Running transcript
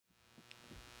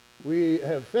We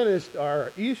have finished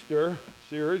our Easter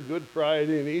series, Good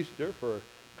Friday and Easter, for a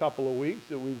couple of weeks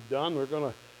that we've done. We're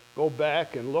going to go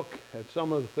back and look at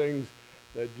some of the things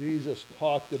that Jesus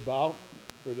talked about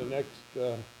for the next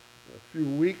few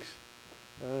weeks.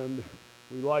 And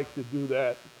we like to do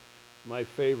that. My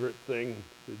favorite thing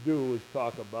to do is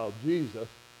talk about Jesus,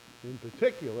 in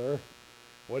particular,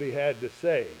 what he had to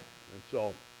say. And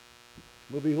so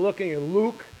we'll be looking at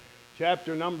Luke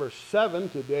chapter number 7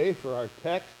 today for our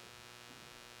text.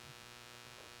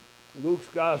 Luke's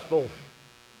Gospel,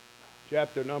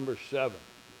 chapter number 7.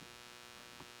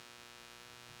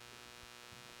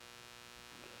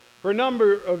 For a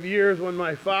number of years when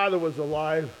my father was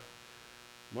alive,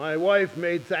 my wife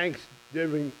made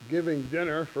Thanksgiving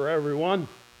dinner for everyone,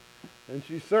 and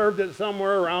she served it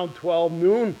somewhere around 12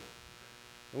 noon.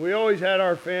 And we always had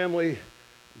our family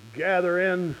gather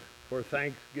in for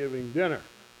Thanksgiving dinner.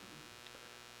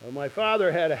 Well, my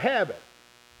father had a habit.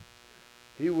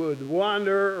 He would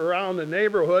wander around the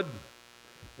neighborhood.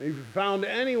 If he found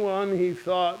anyone he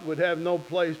thought would have no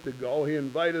place to go, he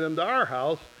invited them to our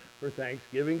house for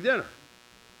Thanksgiving dinner.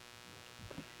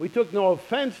 We took no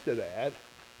offense to that.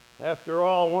 After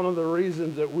all, one of the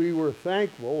reasons that we were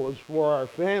thankful was for our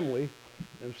family.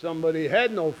 If somebody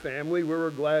had no family, we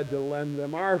were glad to lend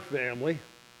them our family.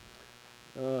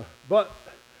 But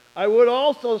I would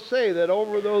also say that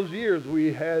over those years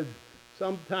we had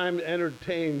sometimes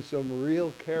entertained some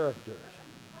real characters.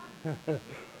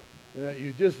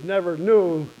 You just never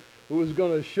knew who was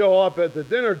going to show up at the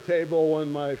dinner table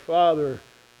when my father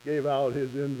gave out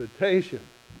his invitation.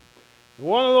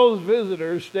 One of those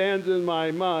visitors stands in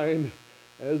my mind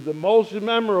as the most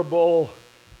memorable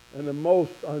and the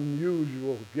most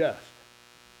unusual guest.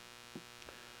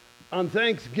 On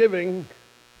Thanksgiving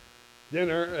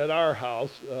dinner at our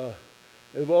house, it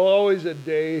was always a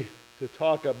day to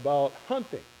talk about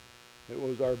hunting. It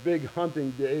was our big hunting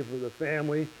day for the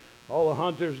family. All the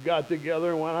hunters got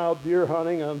together and went out deer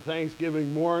hunting on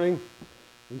Thanksgiving morning.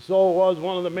 And so it was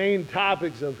one of the main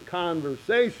topics of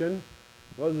conversation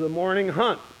was the morning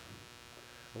hunt.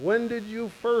 When did you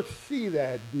first see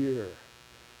that deer?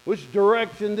 Which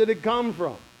direction did it come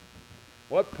from?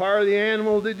 What part of the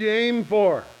animal did you aim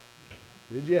for?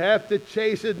 Did you have to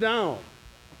chase it down?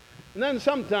 And then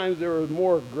sometimes there were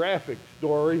more graphic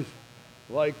stories,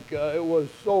 like it was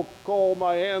so cold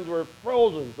my hands were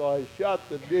frozen, so I shot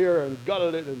the deer and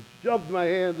gutted it and shoved my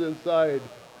hands inside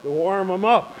to warm them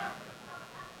up.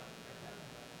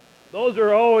 Those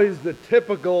are always the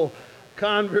typical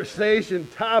conversation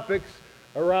topics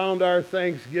around our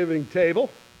Thanksgiving table.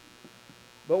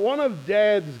 But one of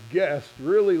Dad's guests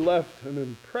really left an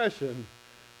impression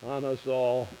on us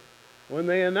all when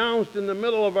they announced in the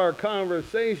middle of our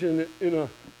conversation in a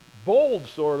bold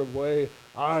sort of way,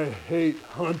 "I hate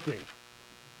hunting."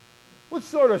 Which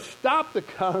sort of stopped the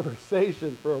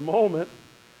conversation for a moment.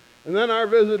 And then our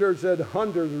visitor said,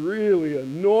 "Hunters really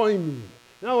annoy me."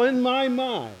 Now, in my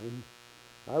mind,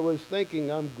 I was thinking,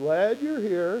 I'm glad you're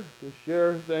here to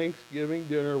share Thanksgiving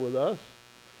dinner with us.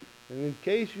 And in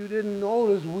case you didn't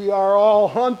notice, we are all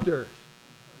hunters.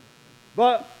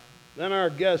 But then our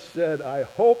guest said, "I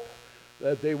hope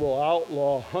that they will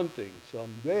outlaw hunting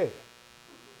someday."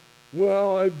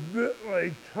 Well, I bit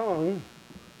my tongue,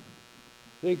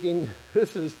 thinking,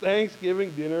 this is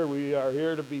Thanksgiving dinner. We are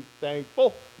here to be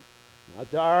thankful,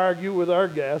 not to argue with our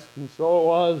guests. And so it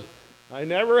was. I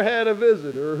never had a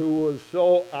visitor who was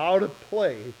so out of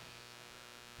place,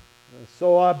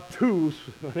 so obtuse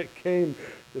when it came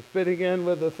to fitting in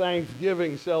with the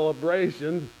Thanksgiving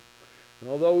celebration.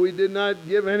 Although we did not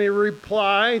give any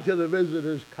reply to the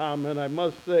visitor's comment, I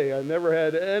must say I never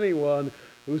had anyone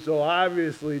who so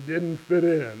obviously didn't fit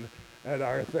in at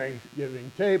our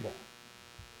Thanksgiving table.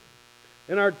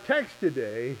 In our text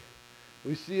today,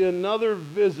 we see another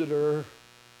visitor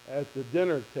at the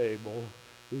dinner table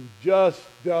who just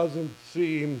doesn't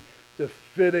seem to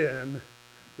fit in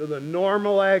to the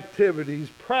normal activities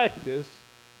practiced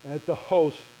at the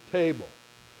host table.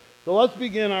 So let's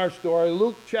begin our story.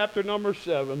 Luke chapter number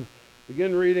 7,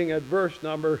 begin reading at verse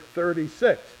number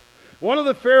 36. One of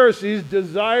the Pharisees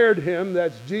desired him,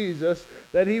 that's Jesus,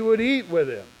 that he would eat with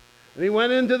him. And he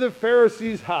went into the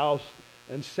Pharisee's house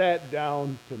and sat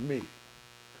down to meat.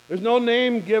 There's no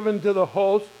name given to the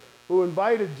host who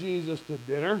invited Jesus to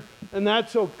dinner, and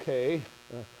that's okay.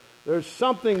 There's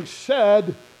something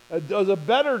said that does a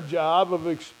better job of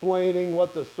explaining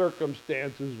what the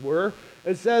circumstances were.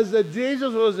 It says that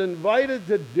Jesus was invited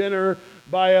to dinner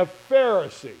by a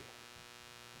Pharisee.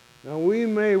 Now we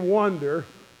may wonder,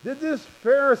 did this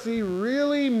Pharisee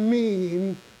really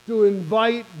mean to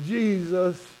invite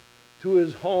Jesus to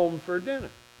his home for dinner?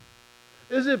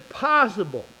 Is it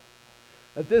possible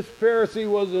that this Pharisee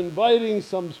was inviting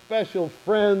some special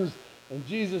friends, and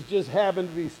Jesus just happened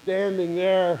to be standing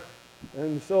there.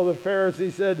 And so the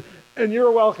Pharisee said, "And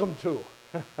you're welcome too."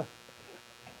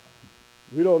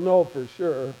 We don't know for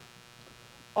sure.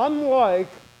 Unlike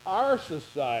our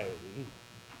society,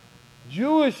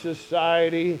 Jewish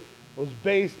society was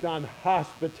based on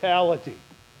hospitality.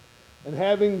 And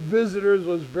having visitors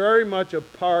was very much a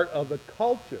part of the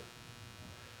culture.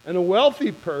 And a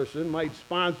wealthy person might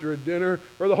sponsor a dinner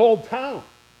for the whole town.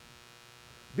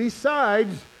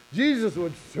 Besides, Jesus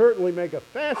would certainly make a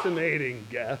fascinating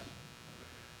guest.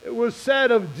 It was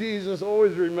said of Jesus,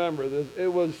 always remember this,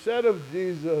 it was said of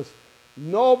Jesus,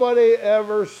 nobody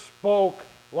ever spoke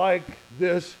like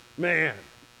this man.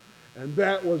 And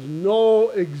that was no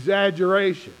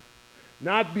exaggeration.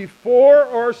 Not before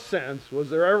or since was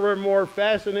there ever a more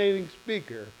fascinating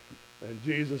speaker than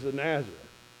Jesus of Nazareth.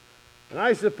 And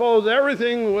I suppose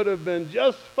everything would have been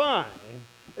just fine,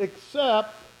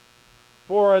 except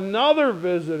for another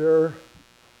visitor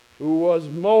who was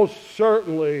most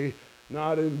certainly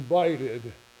not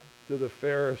invited to the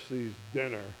Pharisees'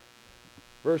 dinner.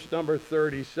 Verse number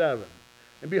 37.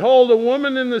 And behold, a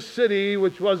woman in the city,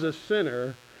 which was a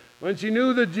sinner, when she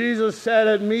knew that Jesus sat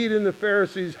at meat in the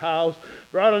Pharisee's house,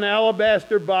 brought an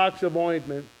alabaster box of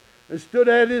ointment, and stood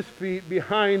at his feet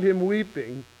behind him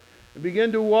weeping, and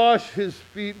began to wash his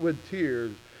feet with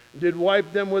tears, and did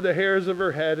wipe them with the hairs of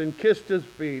her head, and kissed his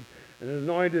feet, and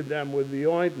anointed them with the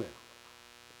ointment.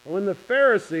 And when the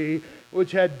Pharisee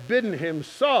which had bidden him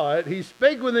saw it, he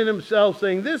spake within himself,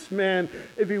 saying, This man,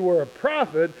 if he were a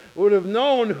prophet, would have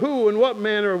known who and what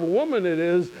manner of woman it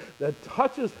is that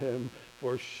touches him,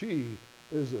 for she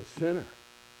is a sinner.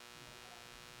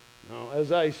 Now,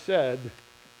 as I said,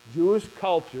 Jewish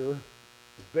culture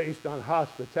is based on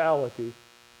hospitality.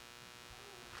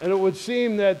 And it would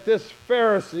seem that this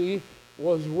Pharisee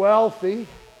was wealthy,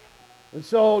 and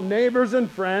so neighbors and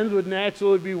friends would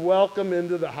naturally be welcome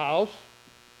into the house.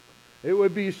 It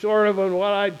would be sort of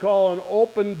what I'd call an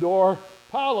open door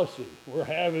policy. We're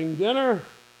having dinner,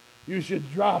 you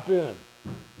should drop in.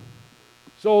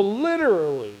 So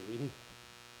literally,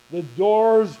 the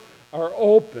doors are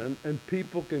open and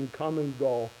people can come and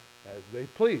go as they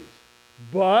please.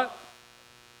 But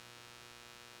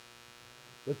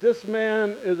this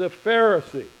man is a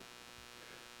Pharisee.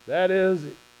 That is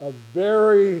a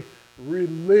very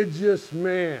religious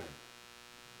man.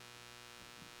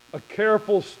 A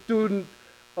careful student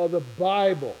of the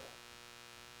Bible.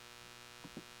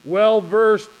 Well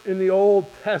versed in the Old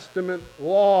Testament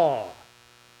law.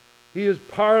 He is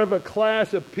part of a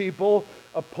class of people,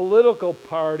 a political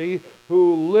party,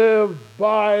 who lived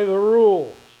by the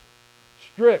rules.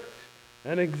 Strict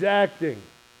and exacting.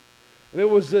 And it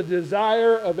was the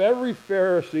desire of every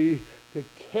Pharisee to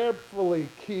carefully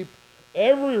keep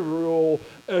every rule,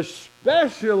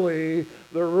 especially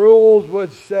the rules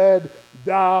which said,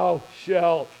 Thou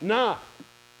shalt not.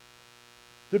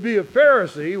 To be a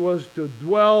Pharisee was to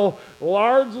dwell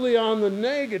largely on the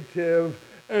negative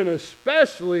and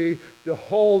especially to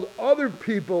hold other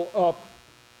people up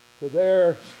to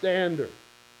their standard.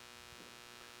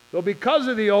 So because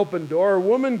of the open door, a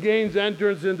woman gains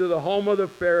entrance into the home of the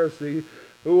Pharisee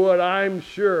who would, I'm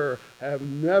sure, have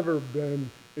never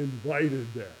been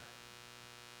invited there.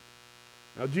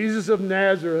 Now, Jesus of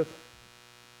Nazareth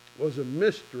was a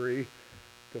mystery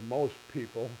to most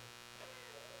people.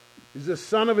 He's the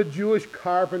son of a Jewish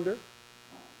carpenter,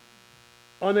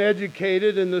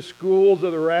 uneducated in the schools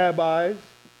of the rabbis.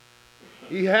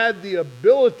 He had the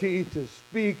ability to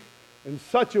speak in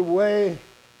such a way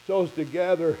so as to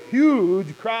gather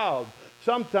huge crowds,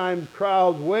 sometimes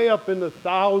crowds way up in the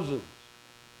thousands.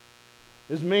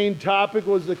 His main topic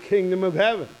was the kingdom of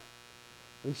heaven.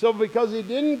 And so because he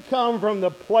didn't come from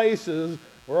the places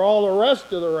where all the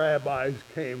rest of the rabbis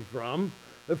came from,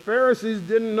 the Pharisees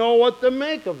didn't know what to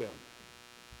make of him.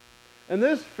 And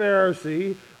this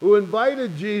Pharisee, who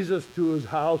invited Jesus to his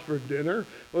house for dinner,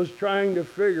 was trying to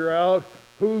figure out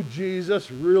who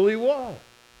Jesus really was.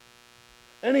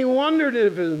 And he wondered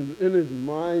if in his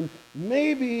mind,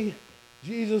 maybe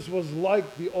Jesus was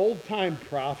like the old-time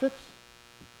prophets,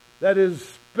 that is,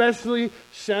 especially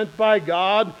sent by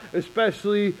God,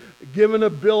 especially given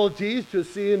abilities to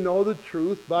see and know the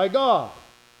truth by God.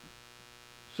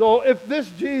 So if this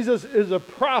Jesus is a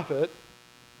prophet,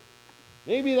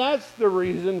 maybe that's the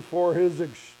reason for his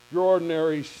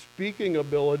extraordinary speaking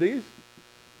abilities.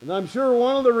 And I'm sure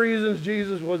one of the reasons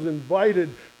Jesus was invited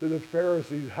to the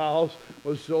Pharisee's house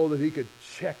was so that he could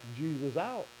check Jesus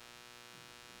out.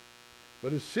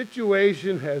 But his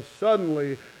situation has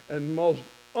suddenly and most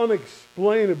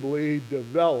unexplainably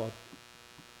developed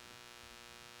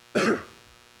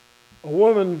A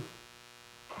woman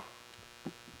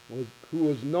who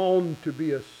was known to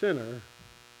be a sinner,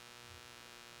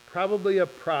 probably a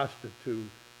prostitute,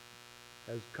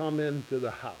 has come into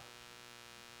the house.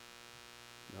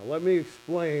 Now let me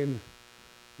explain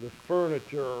the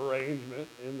furniture arrangement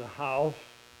in the house.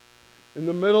 In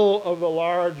the middle of the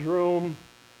large room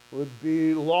would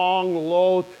be long,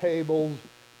 low tables,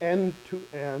 end to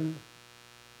end.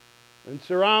 And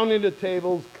surrounding the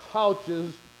tables,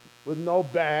 couches with no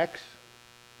backs.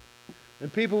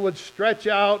 And people would stretch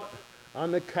out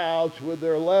on the couch with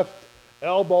their left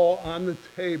elbow on the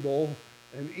table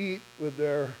and eat with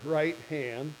their right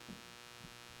hand.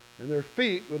 And their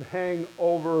feet would hang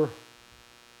over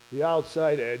the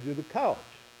outside edge of the couch.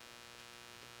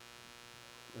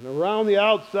 And around the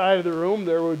outside of the room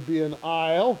there would be an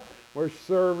aisle where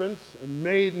servants and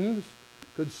maidens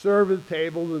could serve at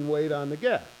tables and wait on the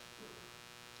guests.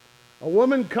 A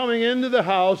woman coming into the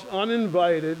house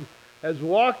uninvited has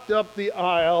walked up the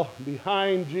aisle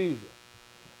behind Jesus.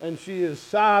 And she is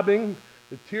sobbing.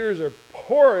 The tears are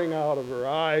pouring out of her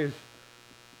eyes.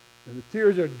 And the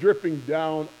tears are dripping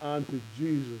down onto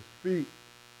Jesus' feet.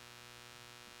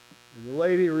 And the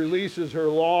lady releases her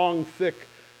long, thick,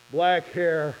 black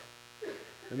hair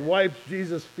and wipes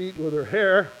Jesus' feet with her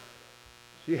hair.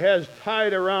 She has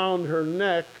tied around her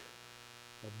neck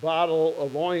a bottle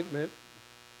of ointment,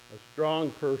 a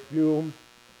strong perfume.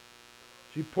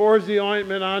 She pours the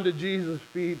ointment onto Jesus'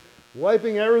 feet,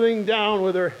 wiping everything down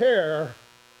with her hair.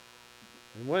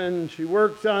 And when she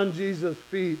works on Jesus'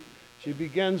 feet, she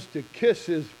begins to kiss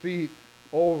his feet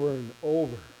over and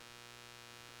over.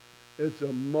 It's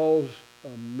a most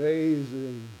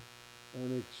amazing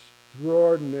and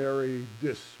extraordinary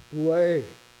display.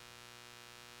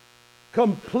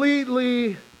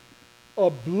 Completely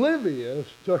oblivious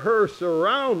to her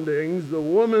surroundings, the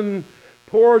woman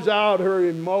pours out her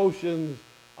emotions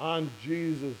on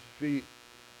Jesus' feet.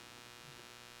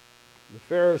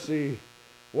 The Pharisee,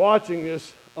 watching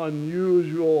this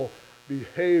unusual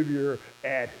behavior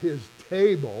at his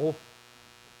table,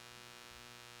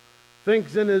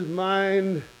 thinks in his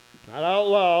mind, not out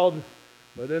loud,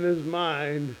 but in his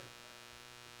mind,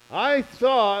 I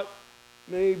thought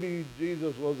maybe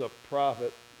Jesus was a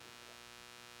prophet.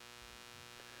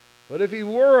 But if he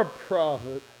were a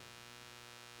prophet,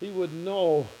 he would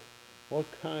know what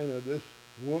kind of this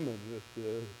woman this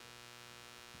is.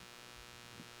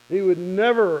 He would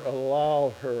never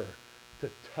allow her to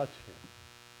touch him.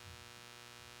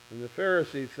 And the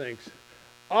Pharisee thinks,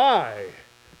 I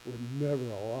would never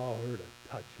allow her to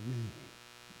touch me.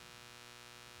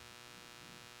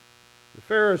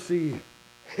 The Pharisee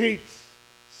hates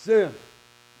sin.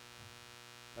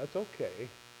 That's okay.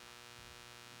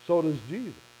 So does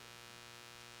Jesus.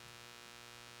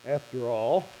 After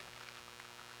all,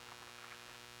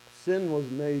 sin was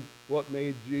what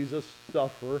made Jesus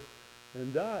suffer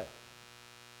and die.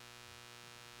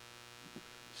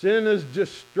 Sin is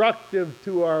destructive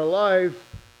to our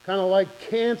life, kind of like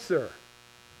cancer.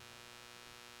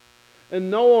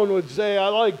 And no one would say, I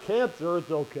like cancer,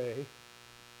 it's okay.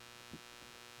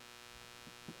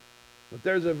 But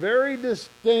there's a very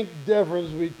distinct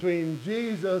difference between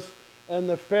Jesus and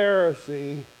the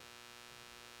Pharisee.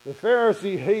 The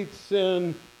Pharisee hates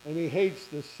sin and he hates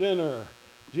the sinner.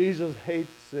 Jesus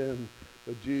hates sin,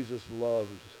 but Jesus loves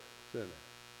sinners.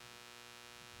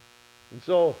 And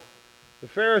so the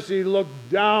Pharisee looked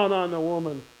down on the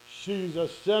woman. She's a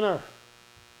sinner,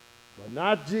 but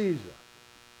not Jesus.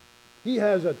 He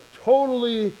has a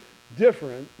totally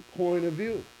different point of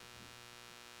view.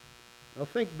 Now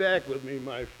think back with me,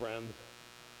 my friends.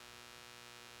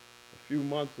 A few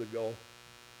months ago,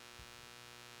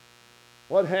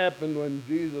 what happened when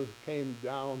Jesus came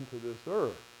down to this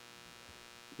earth?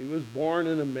 He was born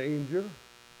in a manger,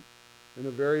 in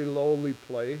a very lowly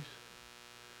place,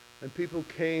 and people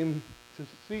came to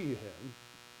see him.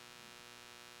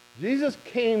 Jesus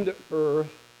came to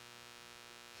earth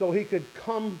so he could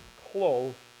come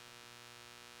close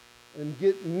and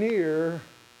get near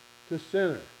to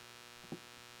sinners.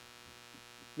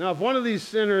 Now, if one of these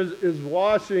sinners is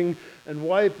washing and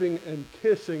wiping and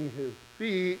kissing his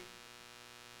feet,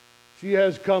 she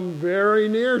has come very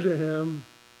near to him.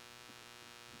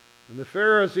 And the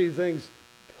Pharisee thinks,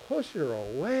 push her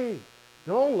away.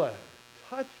 Don't let her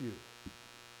touch you.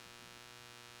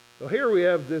 So here we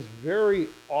have this very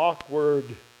awkward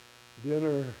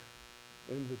dinner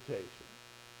invitation.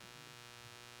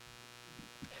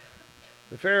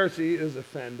 The Pharisee is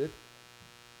offended.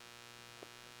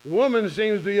 The woman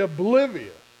seems to be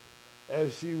oblivious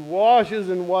as she washes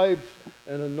and wipes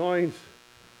and anoints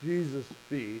Jesus'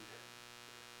 feet.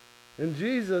 And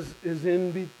Jesus is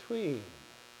in between.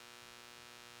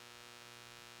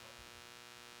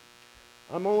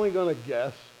 I'm only going to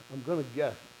guess. I'm going to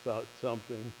guess about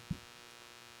something.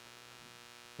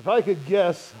 If I could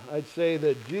guess, I'd say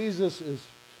that Jesus is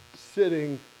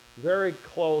sitting very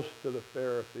close to the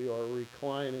Pharisee or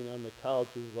reclining on the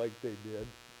couches like they did.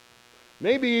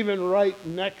 Maybe even right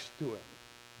next to him.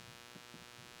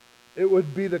 It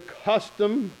would be the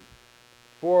custom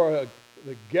for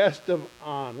the guest of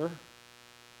honor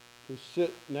to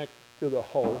sit next to the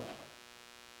host.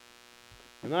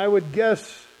 And I would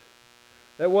guess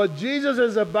that what Jesus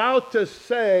is about to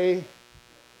say,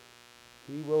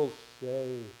 he will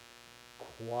say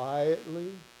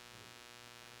quietly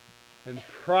and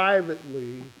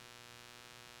privately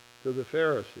to the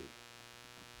Pharisee.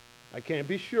 I can't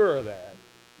be sure of that.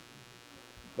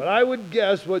 But I would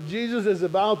guess what Jesus is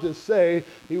about to say,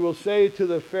 he will say to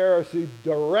the Pharisee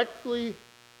directly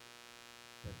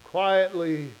and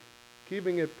quietly,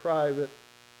 keeping it private.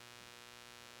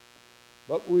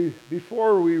 But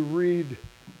before we read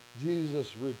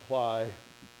Jesus' reply,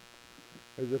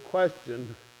 there's a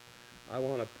question I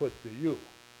want to put to you.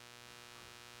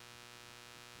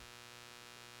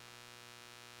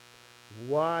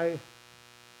 Why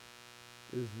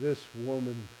is this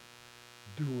woman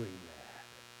doing that?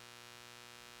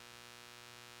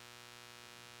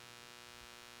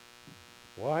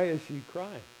 Why is she crying?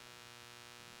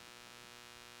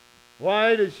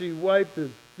 Why does she wipe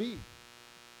his feet?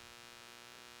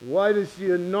 Why does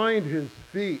she anoint his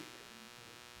feet?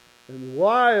 And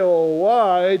why, oh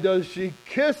why, does she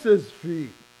kiss his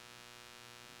feet?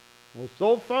 Well,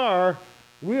 so far,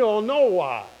 we don't know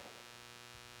why.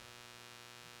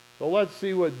 So let's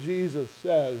see what Jesus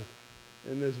says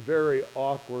in this very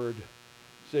awkward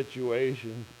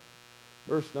situation.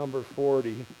 Verse number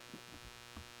 40.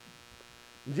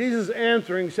 Jesus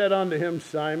answering said unto him,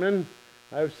 Simon,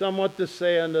 I have somewhat to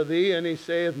say unto thee. And he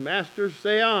saith, Master,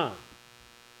 say on.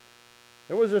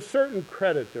 There was a certain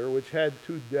creditor which had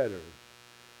 2 debtors.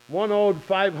 One owed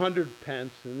 500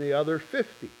 pence, and the other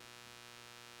 50.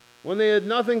 When they had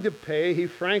nothing to pay, he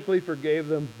frankly forgave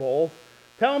them both.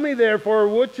 Tell me therefore,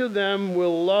 which of them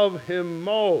will love him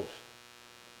most?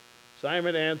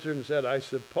 Simon answered and said, I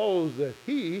suppose that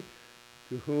he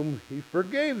to whom he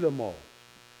forgave the most.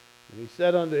 And he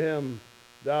said unto him,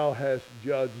 Thou hast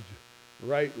judged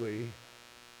rightly.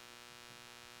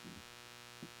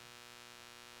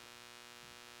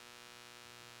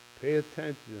 Pay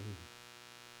attention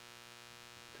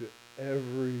to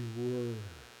every word.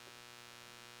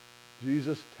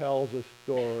 Jesus tells a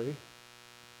story.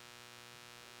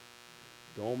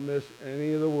 Don't miss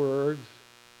any of the words.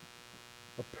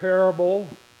 A parable,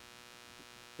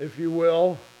 if you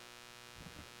will.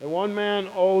 And one man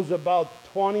owes about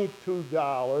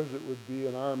 $22, it would be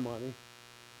in our money.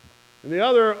 And the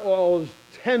other owes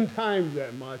 10 times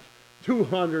that much,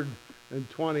 $220.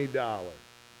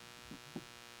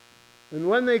 And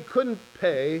when they couldn't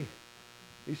pay,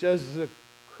 he says the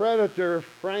creditor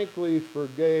frankly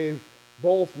forgave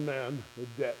both men the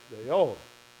debt they owed.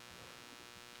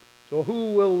 So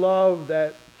who will love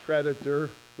that creditor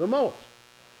the most?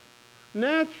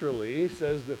 Naturally,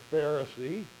 says the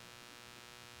Pharisee,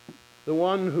 the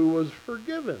one who was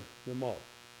forgiven the most.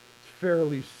 It's a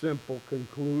fairly simple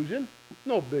conclusion.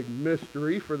 No big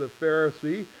mystery for the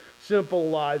Pharisee. Simple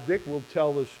logic will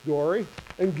tell the story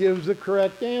and gives the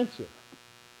correct answer.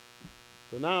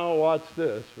 So now watch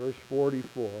this, verse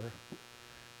 44.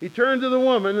 He turned to the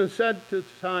woman and said to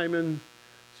Simon,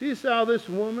 Seest thou this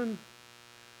woman?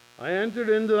 I entered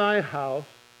into thy house.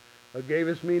 Thou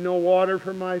gavest me no water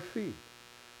for my feet,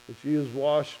 but she has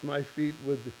washed my feet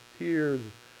with tears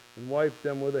and wiped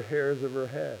them with the hairs of her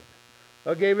head.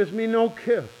 Thou gavest me no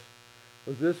kiss,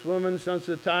 but this woman, since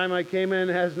the time I came in,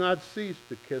 has not ceased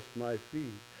to kiss my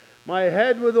feet. My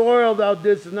head with oil thou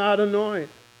didst not anoint,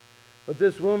 but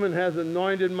this woman has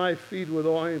anointed my feet with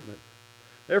ointment.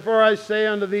 Therefore I say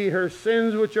unto thee, her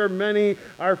sins, which are many,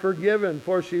 are forgiven,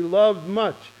 for she loved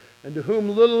much. And to whom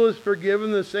little is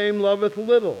forgiven, the same loveth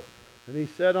little. And he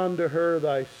said unto her,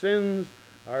 Thy sins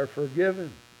are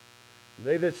forgiven. And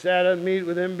they that sat at meat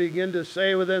with him begin to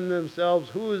say within themselves,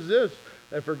 Who is this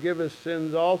that forgiveth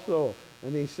sins also?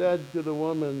 And he said to the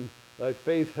woman, Thy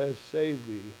faith has saved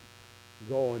thee.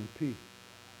 Go in peace.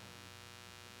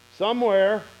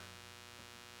 Somewhere,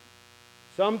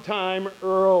 sometime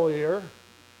earlier,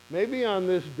 maybe on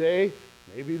this day,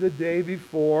 maybe the day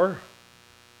before,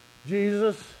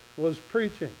 Jesus was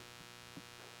preaching.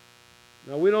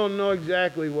 Now, we don't know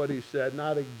exactly what he said,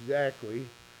 not exactly.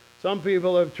 Some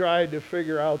people have tried to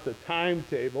figure out the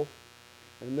timetable,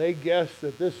 and they guess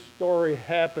that this story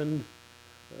happened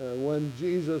when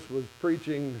Jesus was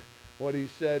preaching what he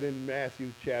said in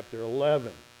Matthew chapter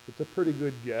 11. It's a pretty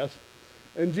good guess.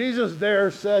 And Jesus there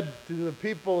said to the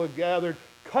people that gathered,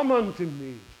 "Come unto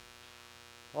me,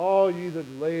 all ye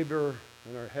that labor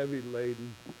and are heavy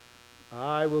laden,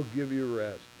 I will give you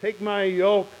rest. Take my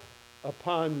yoke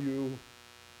upon you,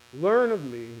 learn of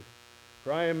me,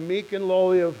 for I am meek and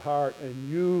lowly of heart, and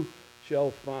you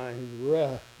shall find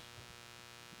rest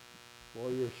for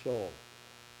your soul."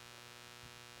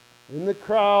 In the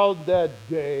crowd that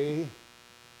day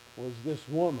was this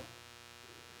woman,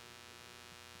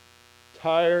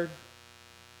 tired,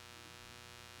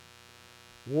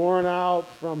 worn out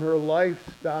from her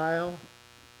lifestyle,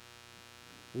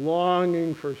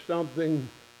 longing for something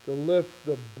to lift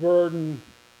the burden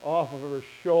off of her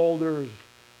shoulders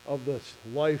of this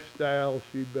lifestyle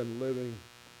she'd been living.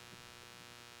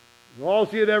 And all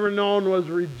she had ever known was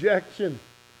rejection.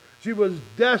 She was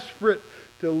desperate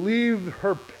to leave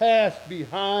her past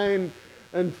behind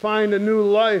and find a new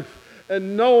life.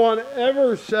 And no one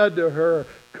ever said to her,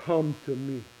 "Come to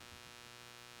me."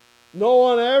 No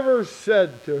one ever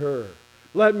said to her,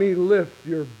 "Let me lift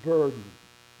your burden."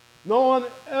 No one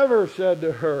ever said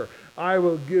to her, "I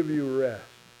will give you rest."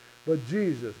 But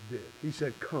Jesus did. He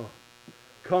said, "Come.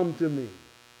 Come to me."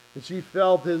 And she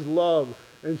felt his love,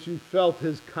 and she felt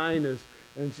his kindness.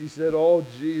 And she said, "Oh,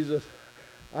 Jesus,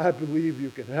 I believe you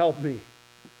can help me.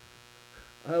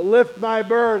 Lift my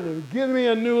burden and give me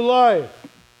a new life."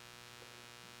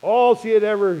 All she had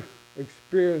ever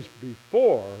experienced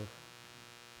before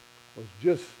was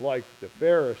just like the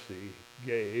Pharisee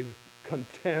gave: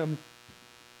 contempt,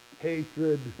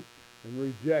 hatred, and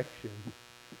rejection.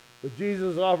 But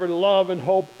Jesus offered love and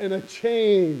hope and a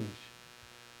change.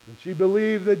 And she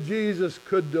believed that Jesus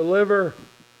could deliver.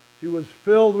 She was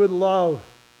filled with love.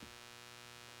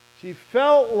 She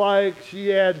felt like she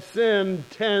had sinned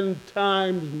 10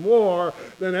 times more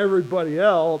than everybody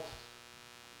else.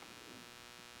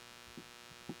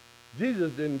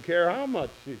 Jesus didn't care how much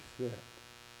she sinned.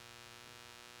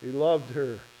 He loved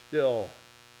her still,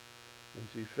 and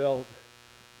she felt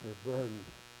her burden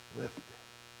lifted.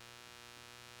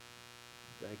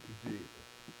 Thank you, Jesus.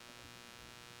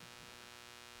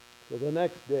 So the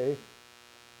next day,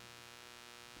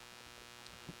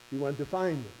 she went to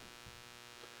find him,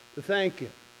 to thank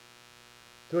him,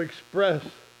 to express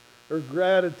her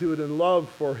gratitude and love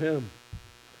for him.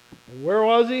 And where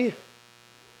was he?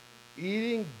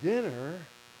 Eating dinner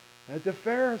at the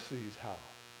Pharisee's house.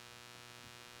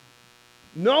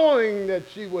 Knowing that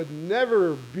she would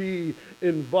never be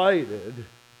invited,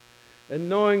 and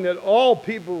knowing that all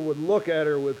people would look at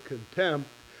her with contempt,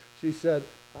 she said,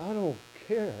 "I don't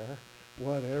care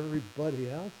what everybody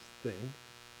else thinks.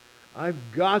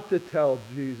 I've got to tell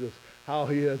Jesus how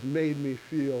he has made me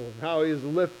feel and how he has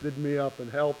lifted me up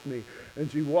and helped me."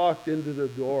 And she walked into the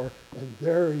door, and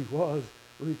there he was,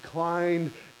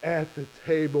 reclined at the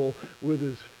table with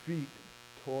his feet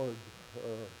towards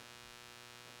her.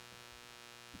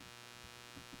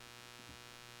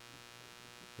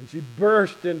 And she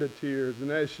burst into tears,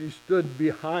 and as she stood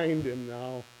behind him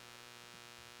now,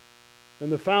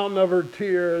 and the fountain of her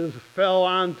tears fell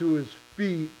onto his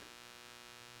feet,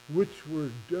 which were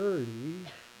dirty.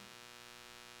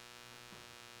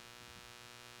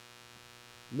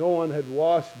 No one had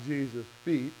washed Jesus'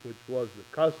 feet, which was the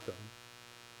custom.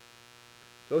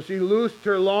 So she loosed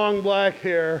her long black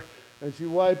hair, and she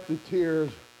wiped the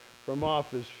tears from off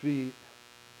his feet.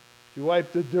 She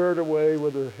wiped the dirt away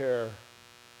with her hair,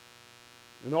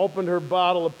 and opened her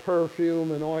bottle of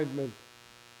perfume and ointment,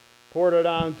 poured it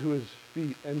onto his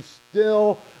feet, and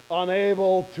still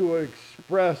unable to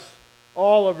express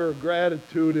all of her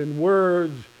gratitude in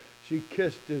words, she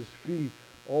kissed his feet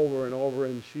over and over,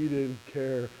 and she didn't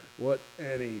care what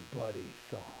anybody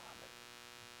thought.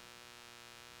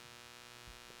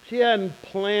 She hadn't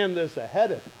planned this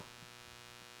ahead of time.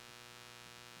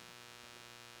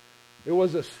 It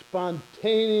was a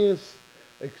spontaneous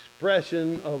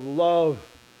expression of love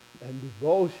and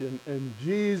devotion, and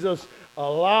Jesus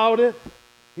allowed it.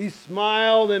 He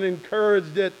smiled and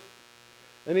encouraged it,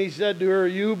 and he said to her,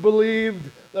 "You believed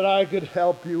that I could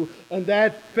help you, and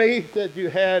that faith that you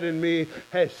had in me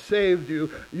has saved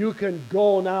you. You can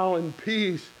go now in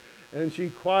peace." And she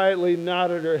quietly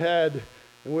nodded her head,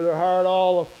 and with her heart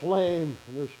all aflame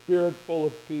and her spirit full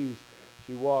of peace,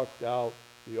 she walked out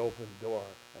the open door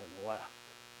and left.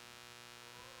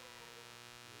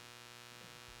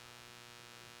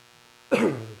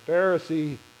 The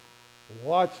Pharisee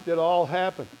watched it all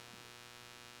happen.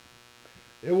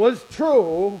 It was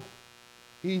true,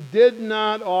 he did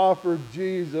not offer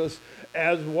Jesus,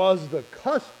 as was the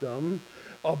custom,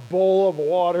 a bowl of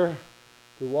water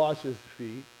to wash his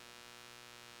feet.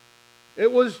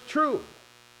 It was true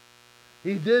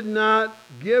He did not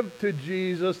give to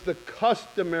Jesus the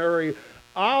customary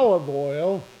olive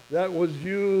oil that was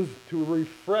used to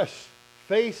refresh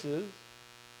faces.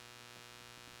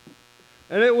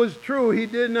 And it was true, he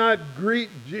did not greet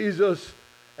Jesus,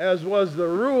 as was the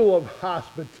rule of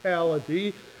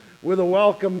hospitality, with a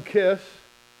welcome kiss.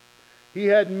 He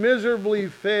had miserably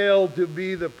failed to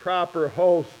be the proper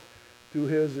host to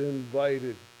his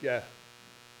invited guests.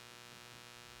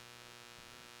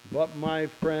 But my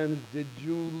friends, did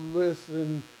you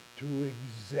listen to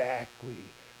exactly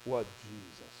what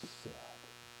Jesus said?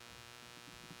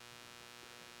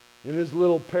 In his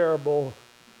little parable,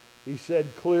 he said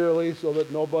clearly so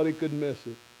that nobody could miss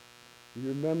it. You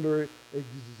remember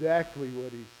exactly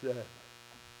what he said.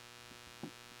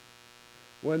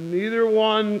 When neither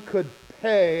one could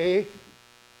pay,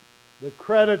 the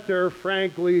creditor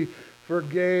frankly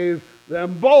forgave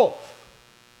them both.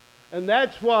 And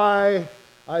that's why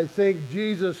I think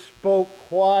Jesus spoke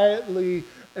quietly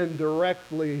and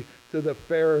directly to the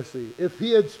Pharisee. If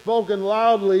he had spoken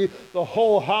loudly, the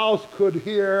whole house could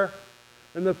hear,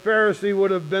 and the Pharisee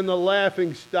would have been the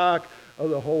laughing stock of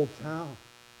the whole town.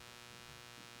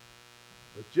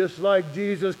 But just like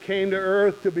Jesus came to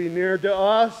earth to be near to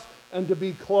us and to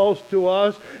be close to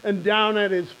us, and down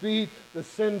at his feet the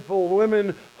sinful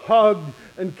women hugged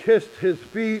and kissed his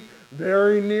feet,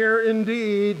 very near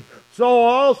indeed, so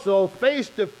also face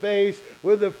to face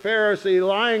with the Pharisee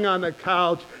lying on the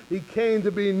couch, he came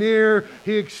to be near.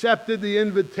 He accepted the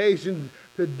invitation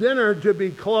to dinner to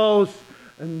be close,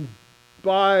 and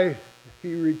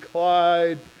he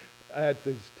reclined at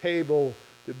his table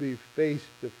to be face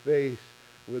to face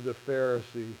with the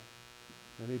Pharisee.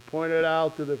 And he pointed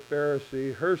out to the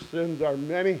Pharisee, her sins are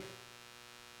many.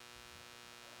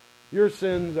 Your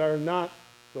sins are not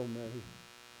so many.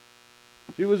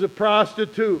 She was a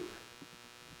prostitute.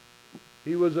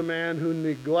 He was a man who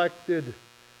neglected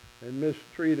and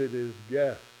mistreated his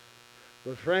guests.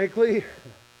 But frankly,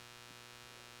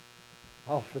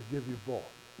 I'll forgive you both.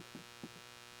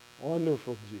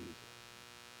 Wonderful Jesus.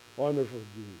 Wonderful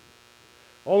Jesus.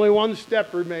 Only one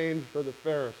step remained for the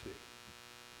Pharisee: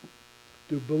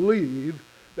 to believe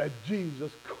that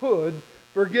Jesus could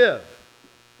forgive.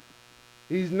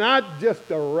 He's not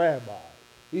just a rabbi.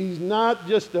 He's not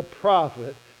just a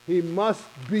prophet. He must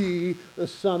be the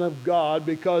Son of God,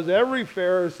 because every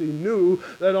Pharisee knew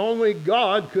that only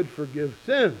God could forgive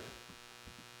sin.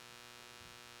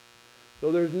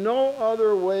 So there's no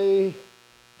other way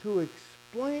to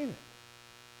explain it.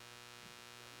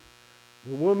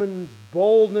 The woman's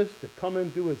boldness to come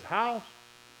into his house,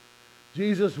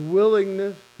 Jesus'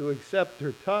 willingness to accept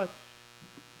her touch,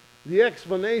 the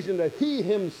explanation that he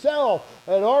himself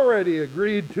had already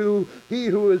agreed to, he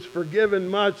who is forgiven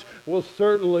much will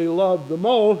certainly love the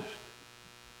most.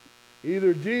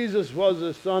 Either Jesus was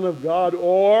the Son of God,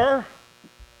 or,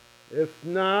 if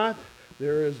not,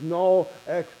 there is no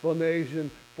explanation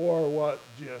for what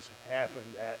just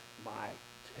happened at my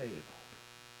table.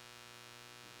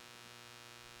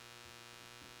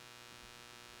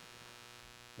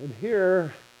 And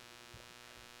here,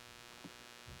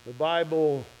 the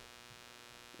Bible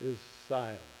is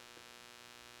silent.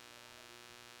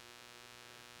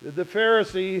 Did the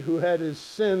Pharisee, who had his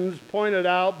sins pointed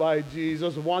out by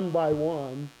Jesus one by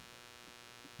one,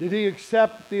 did he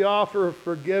accept the offer of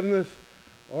forgiveness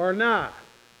or not?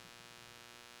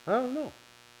 I don't know.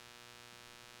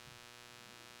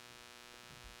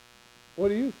 What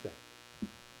do you think?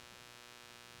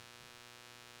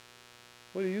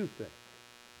 What do you think?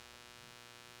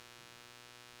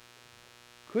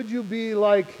 Could you be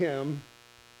like him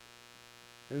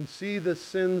and see the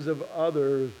sins of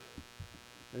others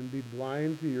and be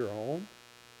blind to your own?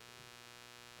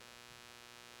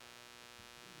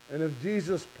 And if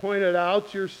Jesus pointed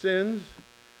out your sins,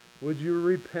 would you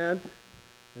repent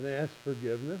and ask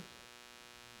forgiveness?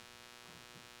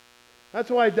 That's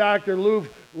why Dr.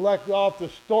 Luke left off the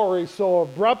story so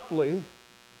abruptly,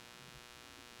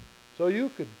 so you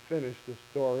could finish the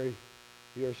story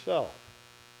yourself.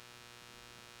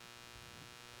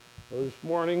 So this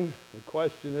morning, the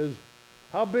question is,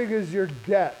 how big is your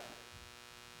debt?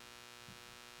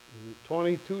 Is it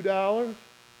 $22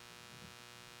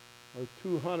 or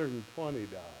 $220?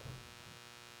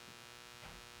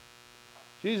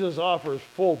 Jesus offers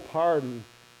full pardon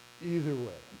either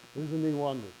way. Isn't he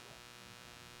wonderful?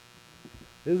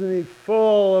 Isn't he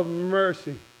full of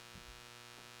mercy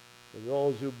for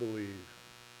those who believe?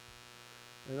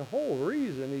 And the whole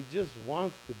reason, he just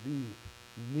wants to be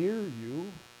near you.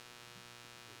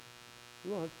 He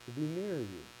wants to be near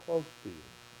you, close to you.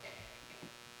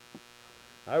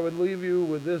 I would leave you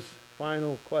with this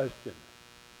final question.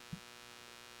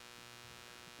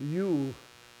 you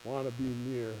want to be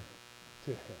near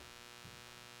to him.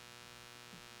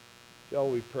 Shall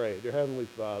we pray? Dear Heavenly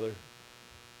Father,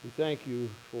 we thank you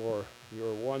for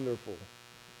your wonderful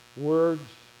words,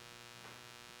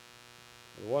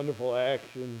 your wonderful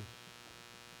actions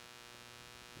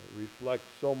that reflect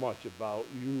so much about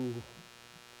you.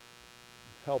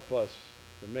 Help us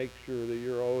to make sure that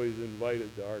you're always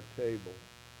invited to our table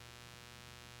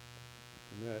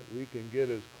and that we can get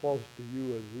as close to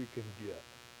you as we can get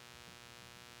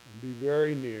and be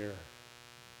very near.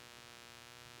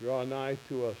 Draw nigh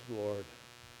to us, Lord.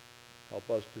 Help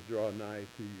us to draw nigh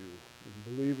to you and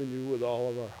believe in you with all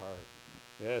of our heart.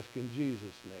 We ask in Jesus'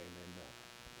 name, amen.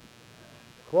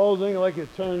 Closing, I'd like you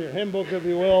to turn your hymn book, if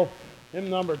you will, hymn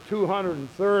number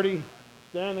 230.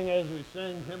 Standing as we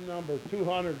sing hymn number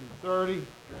 230.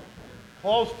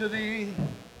 Close to thee,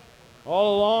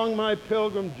 all along my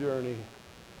pilgrim journey,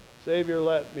 Savior,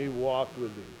 let me walk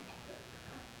with thee.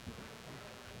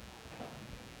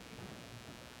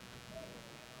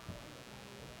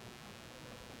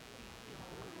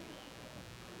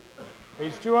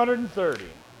 Page 230.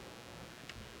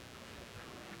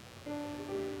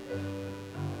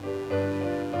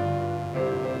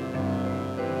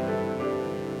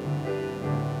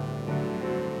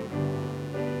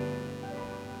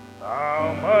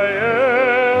 Thou my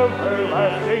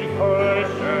everlasting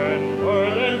portion, more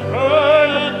than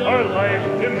food or life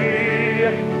to me,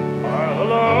 all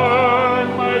along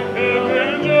my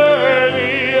pilgrim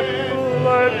journey,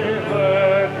 let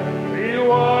me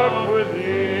walk with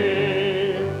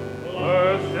thee,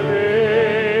 close to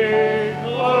thee,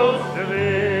 close to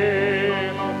thee,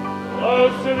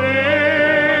 close to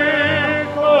thee,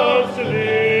 close to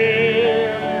thee,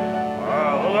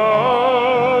 all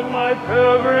along my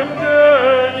pilgrim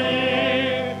journey,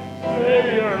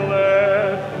 Savior,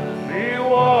 let me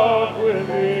walk with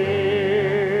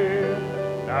thee,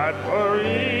 not for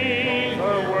ease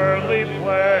or worldly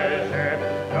pleasure,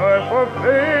 nor for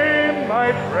fame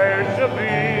my prayer shall be.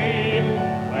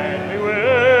 Gladly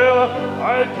will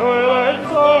I toil and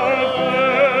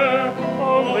suffer,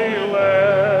 only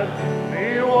let me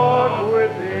walk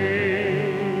with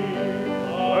thee,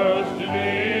 close to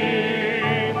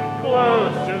thee,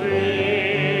 close to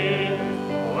thee,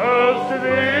 close to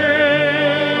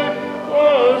thee,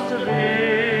 close to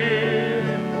thee.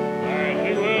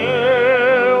 Gladly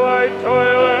will I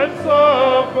toil and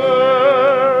suffer,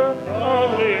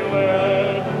 only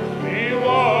let me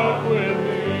walk with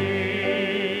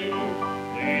thee.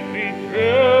 Lead me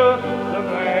through the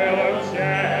vale of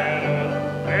shadows,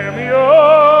 bear me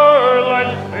o'er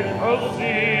life's fitful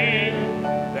sea,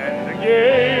 then the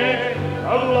gate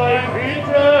of life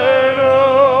eternal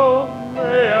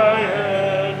may I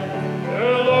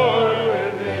enter, Lord,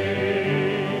 with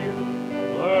thee.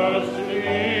 Close to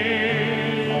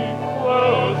thee,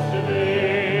 close to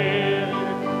thee,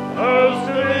 close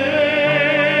to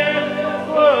thee,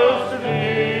 close to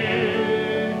thee,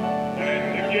 then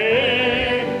the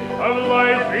gate of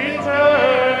life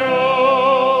eternal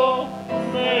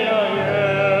may I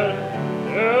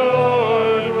enter,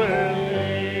 Lord, with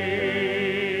thee.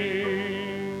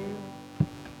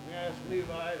 We ask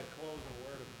Levi to close a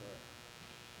word of prayer.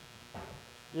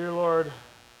 Dear Lord,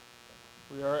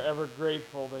 we are ever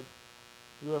grateful that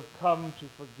you have come to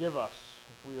forgive us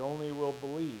if we only will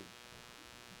believe.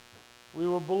 We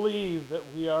will believe that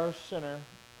we are a sinner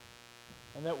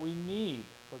and that we need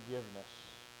forgiveness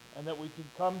and that we can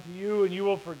come to you and you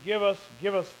will forgive us,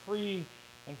 give us free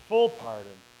and full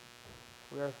pardon.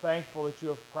 We are thankful that you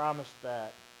have promised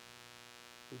that.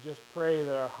 We just pray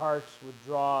that our hearts would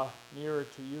draw nearer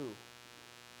to you,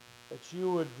 that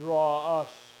you would draw us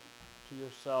to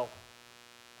yourself,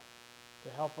 to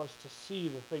help us to see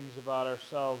the things about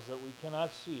ourselves that we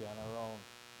cannot see on our own.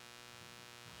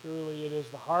 Surely it is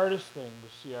the hardest thing to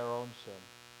see our own sin.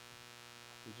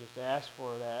 We just ask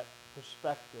for that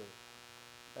perspective,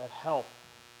 that help,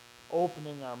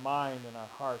 opening our mind and our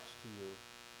hearts to you.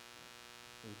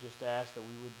 We just ask that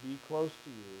we would be close to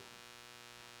you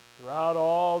throughout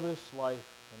all this life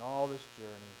and all this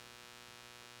journey.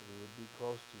 That we would be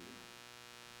close to you.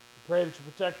 We pray that you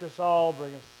protect us all,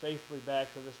 bring us safely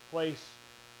back to this place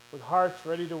with hearts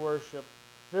ready to worship,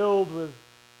 filled with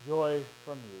joy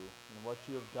from you and what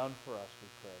you have done for us, we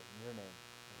pray. In your name.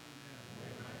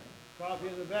 Coffee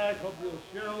in the back. Hope you'll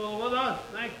share a little with us.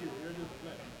 Thank you. You're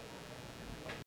dismissed.